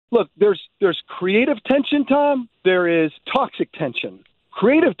look, there's creative tension, Tom. There is toxic tension.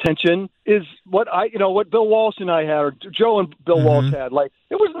 Creative tension is what Bill Walsh and I had, or Joe and Bill Walsh had. Like,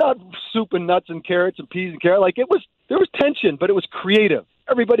 it was not soup and nuts and carrots and peas and carrots. Like, there was tension, but it was creative.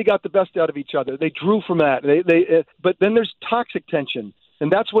 Everybody got the best out of each other. They drew from that. But then there's toxic tension,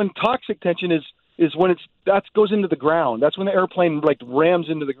 and that's when toxic tension is when that goes into the ground. That's when the airplane like rams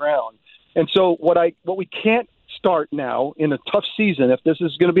into the ground. And so what we can't start now in a tough season, if this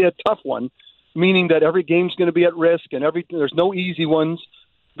is going to be a tough one, meaning that every game's going to be at risk and there's no easy ones,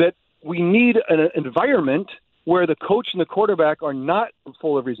 that we need an environment where the coach and the quarterback are not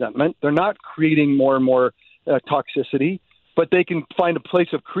full of resentment. They're not creating more and more toxicity, but they can find a place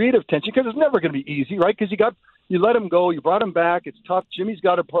of creative tension, because it's never going to be easy, right? Because you let him go, you brought him back. It's tough. Jimmy's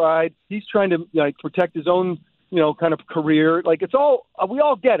got a pride. He's trying to protect his own, kind of career. Like, it's all, we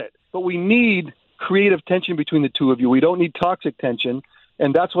all get it, but we need creative tension between the two of you. We don't need toxic tension.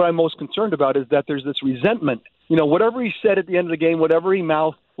 And that's what I'm most concerned about, is that there's this resentment. Whatever he said at the end of the game, whatever he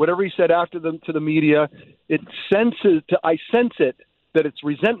mouthed, whatever he said after to the media, I sense it, that it's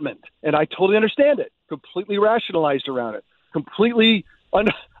resentment. And I totally understand it, completely rationalized around it, completely.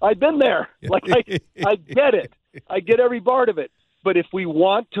 I've been there. Like, I get it. I get every part of it. But if we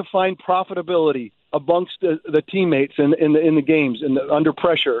want to find profitability amongst the teammates in the games and under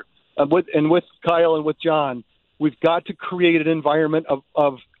pressure, with Kyle and with John, we've got to create an environment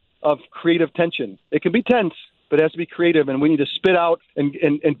of creative tension. It can be tense, but it has to be creative, and we need to spit out and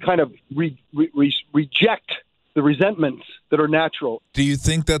kind of reject the resentments that are natural. Do you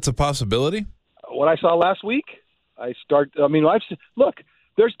think that's a possibility? What I saw last week, look,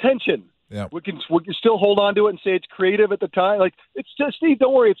 there's tension. Yeah. We can still hold on to it and say it's creative at the time. Like, it's just, Steve,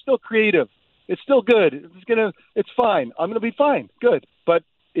 don't worry, it's still creative. It's still good. It's fine. I'm gonna be fine. Good. But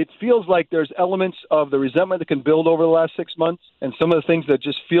it feels like there's elements of the resentment that can build over the last 6 months, and some of the things that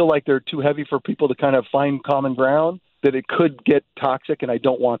just feel like they're too heavy for people to kind of find common ground, that it could get toxic, and I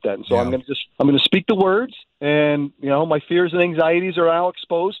don't want that. And so I'm going to speak the words, and my fears and anxieties are now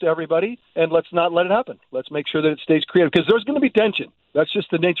exposed to everybody, and let's not let it happen. Let's make sure that it stays creative, because there's going to be tension. That's just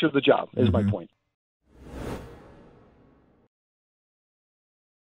the nature of the job, is my point.